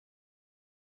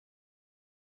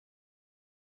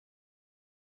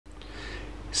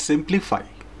Simplify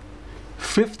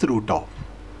fifth root of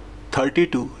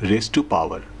 32 raised to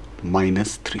power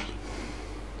minus 3.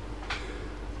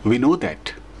 We know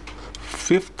that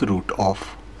fifth root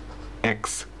of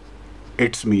x,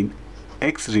 it's mean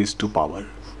x raised to power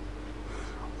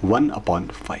 1 upon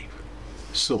 5.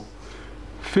 So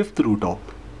fifth root of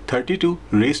 32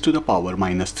 raised to the power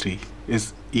minus 3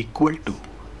 is equal to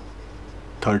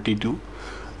 32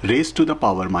 raised to the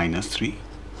power minus 3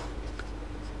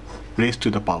 raised to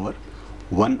the power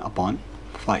 1 upon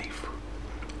 5.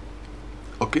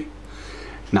 Okay,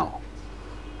 now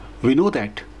we know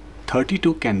that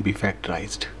 32 can be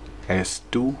factorized as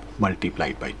 2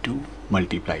 multiplied by 2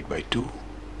 multiplied by 2,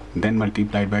 then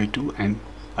multiplied by 2, and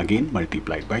again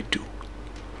multiplied by 2.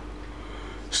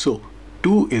 So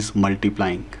 2 is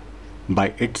multiplying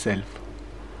by itself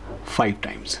 5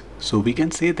 times. So we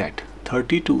can say that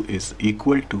 32 is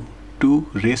equal to 2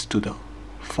 raised to the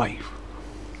 5.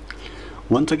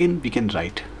 Once again we can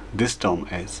write this term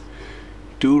as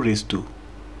 2 raised to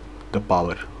the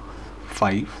power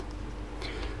 5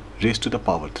 raised to the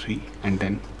power 3 and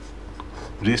then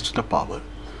raised to the power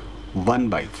 1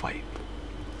 by 5.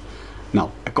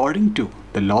 Now according to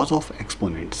the laws of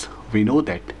exponents, we know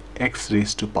that x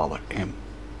raised to power m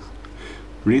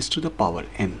raised to the power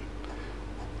n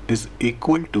is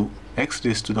equal to x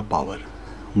raised to the power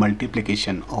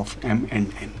multiplication of m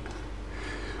and n.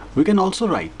 We can also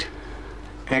write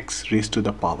x raised to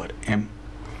the power m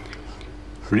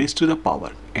raised to the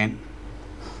power n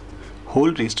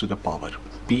whole raised to the power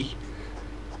p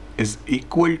is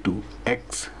equal to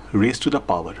x raised to the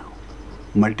power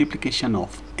multiplication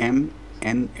of m,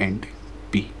 n and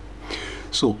p.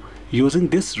 So using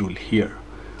this rule here,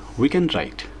 we can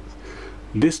write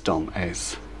this term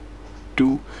as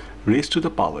 2 raised to the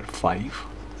power 5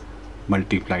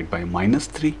 multiplied by minus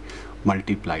 3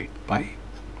 multiplied by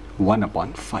 1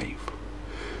 upon 5.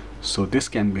 So this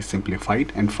can be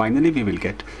simplified and finally we will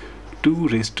get 2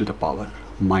 raised to the power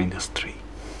minus 3.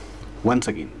 Once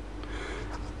again,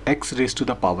 x raised to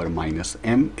the power minus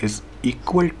m is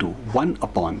equal to 1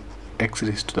 upon x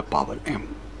raised to the power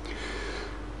m.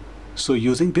 So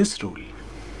using this rule,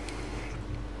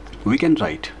 we can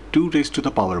write 2 raised to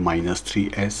the power minus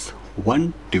 3 as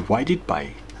 1 divided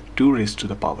by 2 raised to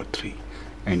the power 3,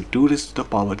 and 2 raised to the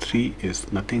power 3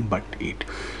 is nothing but 8.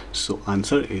 So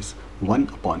answer is 1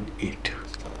 upon 8.